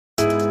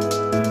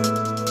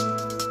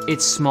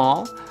It's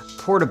small,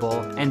 portable,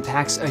 and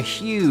packs a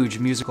huge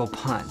musical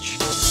punch.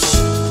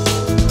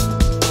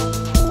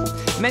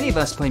 Many of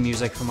us play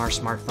music from our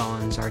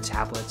smartphones, our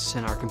tablets,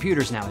 and our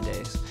computers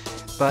nowadays,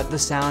 but the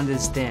sound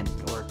is thin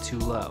or too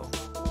low.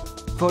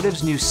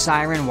 Photive's new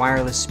CYREN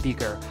wireless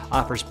speaker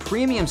offers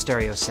premium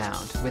stereo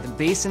sound with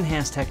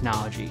bass-enhanced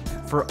technology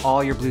for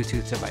all your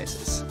Bluetooth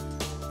devices.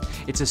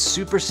 It's a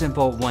super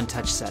simple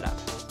one-touch setup.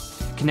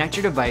 Connect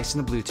your device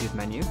in the Bluetooth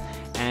menu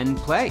and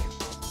play.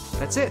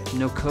 That's it,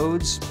 no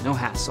codes, no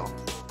hassle.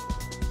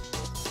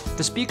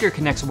 The speaker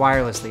connects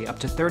wirelessly up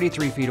to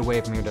 33 feet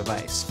away from your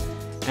device,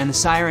 and the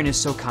CYREN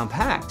is so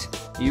compact,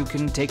 you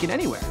can take it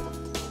anywhere.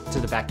 To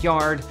the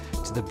backyard,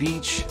 to the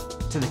beach,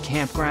 to the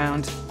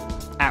campground,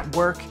 at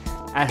work,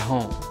 at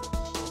home.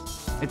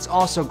 It's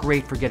also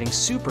great for getting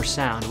super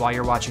sound while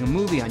you're watching a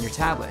movie on your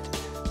tablet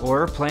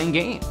or playing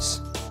games.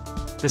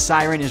 The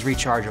CYREN is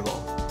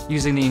rechargeable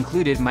using the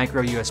included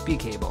micro USB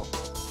cable.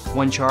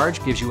 One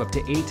charge gives you up to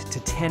 8 to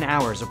 10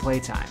 hours of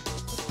playtime.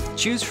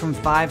 Choose from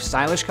 5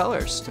 stylish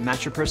colors to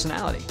match your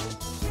personality.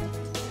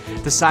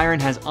 The CYREN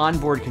has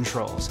onboard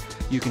controls.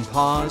 You can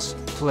pause,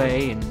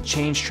 play, and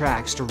change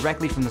tracks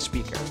directly from the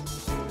speaker.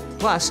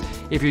 Plus,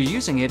 if you're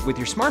using it with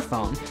your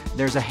smartphone,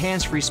 there's a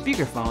hands-free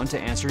speakerphone to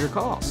answer your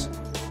calls.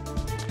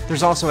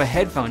 There's also a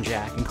headphone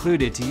jack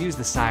included to use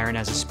the CYREN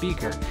as a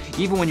speaker,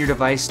 even when your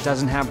device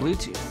doesn't have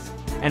Bluetooth,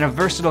 and a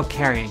versatile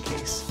carrying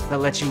case that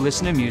lets you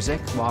listen to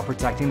music while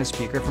protecting the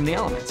speaker from the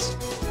elements.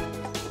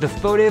 The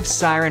Photive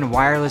CYREN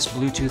wireless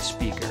Bluetooth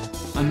speaker.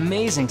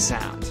 Amazing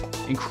sound,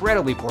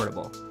 incredibly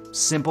portable,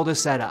 simple to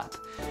set up,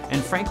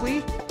 and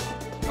frankly,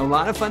 a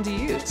lot of fun to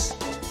use.